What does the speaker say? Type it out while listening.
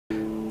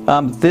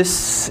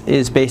This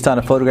is based on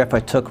a photograph I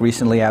took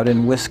recently out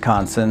in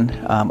Wisconsin.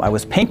 I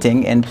was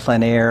painting in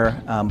plein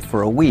air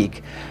for a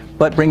week,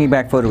 but bringing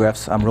back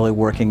photographs, I'm really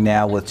working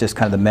now with just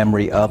kind of the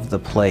memory of the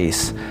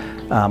place.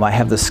 I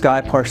have the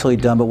sky partially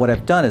done, but what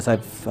I've done is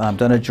I've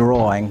done a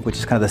drawing, which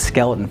is kind of the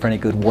skeleton for any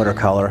good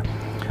watercolor,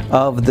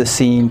 of the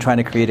scene, trying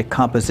to create a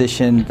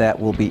composition that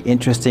will be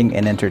interesting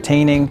and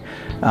entertaining.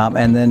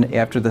 And then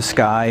after the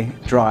sky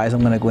dries,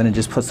 I'm going to go in and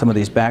just put some of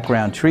these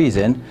background trees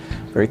in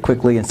very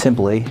quickly and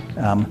simply,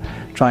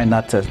 trying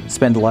not to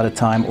spend a lot of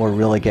time or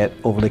really get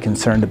overly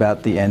concerned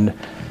about the end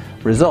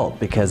result.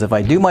 Because if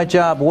I do my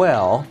job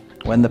well,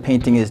 when the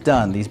painting is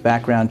done, these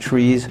background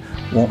trees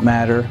won't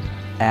matter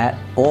at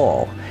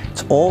all.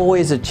 It's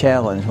always a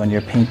challenge when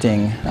you're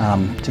painting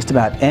just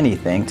about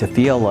anything to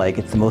feel like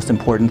it's the most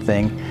important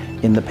thing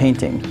in the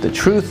painting. The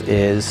truth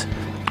is,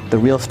 the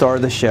real star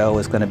of the show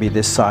is going to be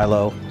this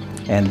silo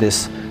and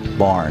this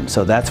barn.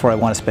 So that's where I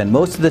want to spend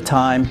most of the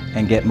time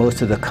and get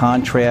most of the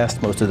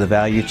contrast, most of the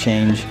value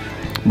change,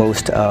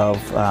 most of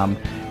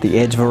the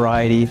edge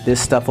variety. This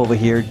stuff over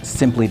here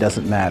simply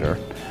doesn't matter.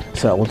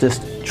 So we'll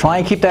just try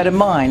and keep that in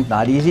mind.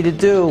 Not easy to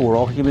do. We're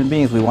all human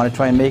beings. We want to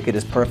try and make it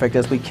as perfect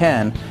as we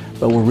can,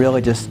 but we're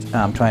really just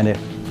trying to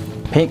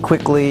paint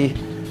quickly,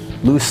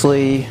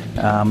 loosely,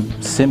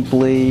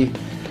 simply,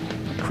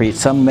 create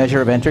some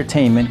measure of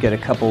entertainment, get a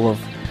couple of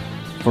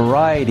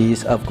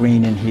varieties of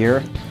green in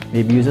here,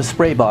 maybe use a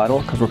spray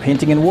bottle because we're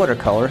painting in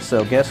watercolor,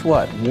 so guess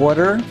what?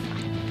 Water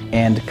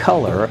and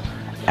color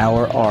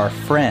are our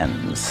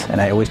friends,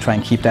 and I always try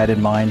and keep that in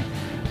mind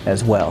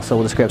as well. So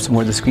we'll just grab some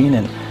more of the screen,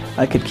 and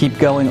I could keep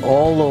going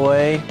all the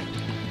way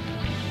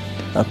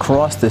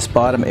across this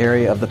bottom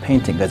area of the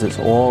painting because it's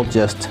all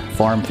just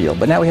farm field.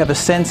 But now we have a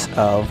sense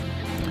of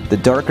the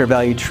darker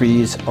value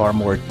trees are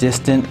more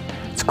distant,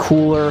 it's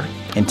cooler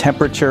in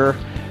temperature,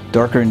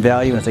 darker in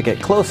value, and as I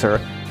get closer,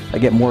 I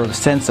get more of a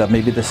sense of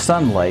maybe the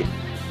sunlight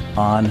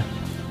on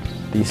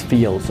these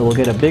fields. So we'll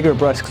get a bigger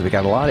brush because we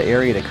got a lot of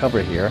area to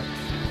cover here.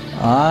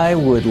 I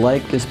would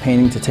like this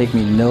painting to take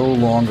me no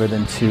longer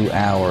than 2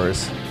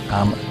 hours.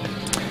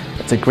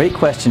 It's a great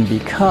question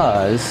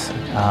because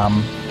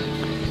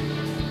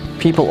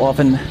people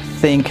often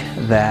think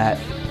that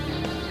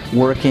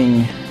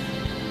working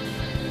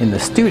in the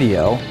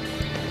studio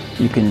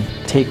you can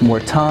take more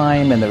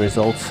time and the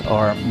results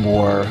are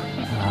more,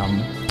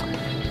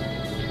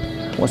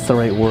 what's the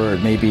right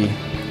word, maybe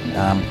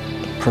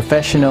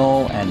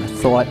professional and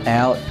thought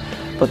out.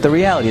 But the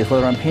reality is,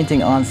 whether I'm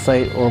painting on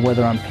site or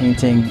whether I'm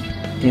painting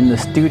in the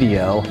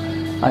studio,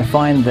 I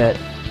find that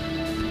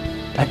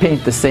I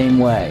paint the same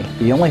way.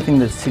 The only thing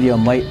that the studio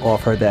might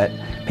offer that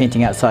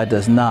painting outside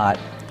does not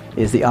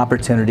is the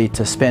opportunity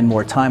to spend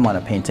more time on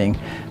a painting,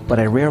 but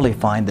I rarely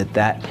find that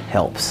that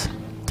helps.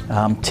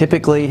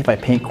 Typically, if I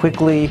paint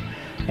quickly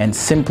and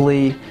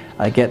simply,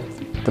 I get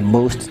the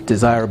most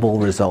desirable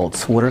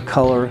results.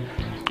 Watercolor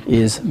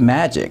is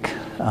magic.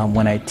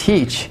 When I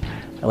teach,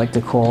 I like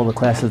to call the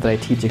classes that I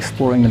teach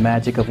exploring the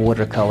magic of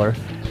watercolor,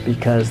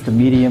 because the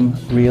medium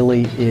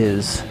really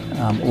is,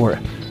 or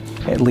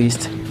at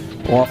least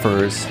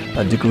offers,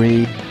 a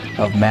degree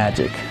of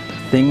magic.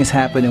 Things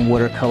happen in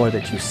watercolor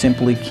that you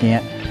simply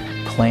can't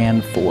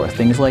plan for.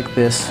 Things like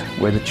this,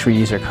 where the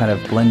trees are kind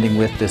of blending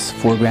with this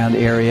foreground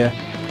area.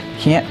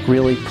 Can't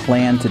really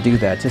plan to do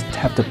that. Just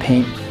have to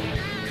paint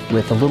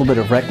with a little bit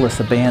of reckless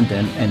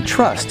abandon and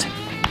trust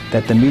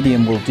that the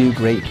medium will do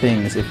great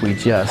things if we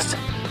just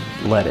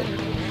let it.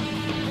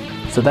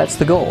 So that's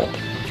the goal.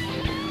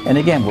 And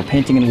again, we're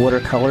painting in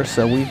watercolor,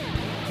 so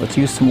let's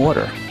use some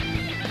water.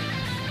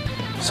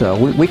 So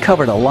we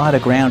covered a lot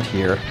of ground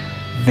here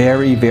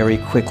very, very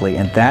quickly,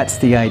 and that's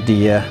the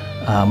idea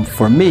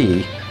for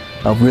me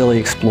of really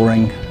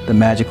exploring the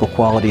magical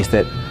qualities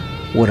that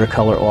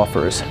watercolor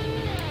offers.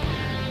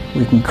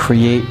 We can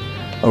create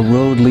a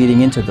road leading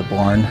into the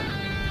barn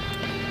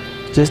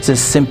just as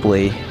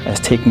simply as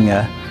taking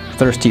a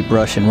thirsty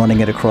brush and running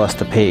it across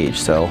the page.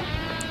 So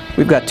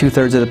we've got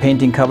 2/3 of the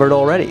painting covered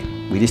already.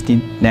 We just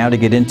need now to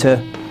get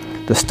into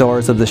the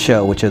stars of the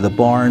show, which are the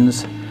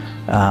barns,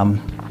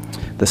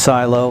 the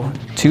silo,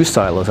 2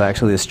 silos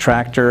actually, this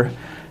tractor,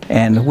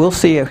 and we'll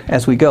see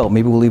as we go.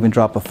 Maybe we'll even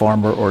drop a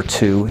farmer or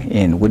 2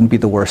 in. Wouldn't be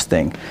the worst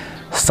thing.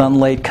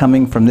 Sunlight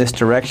coming from this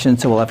direction,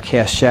 so we'll have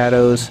cast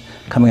shadows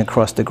coming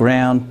across the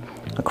ground,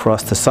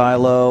 across the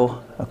silo,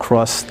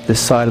 across this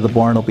side of the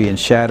barn will be in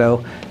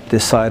shadow.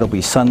 This side will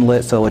be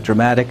sunlit, so a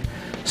dramatic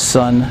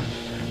sun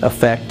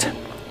effect.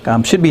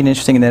 Should be an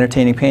interesting and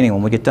entertaining painting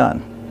when we get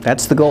done.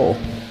 That's the goal.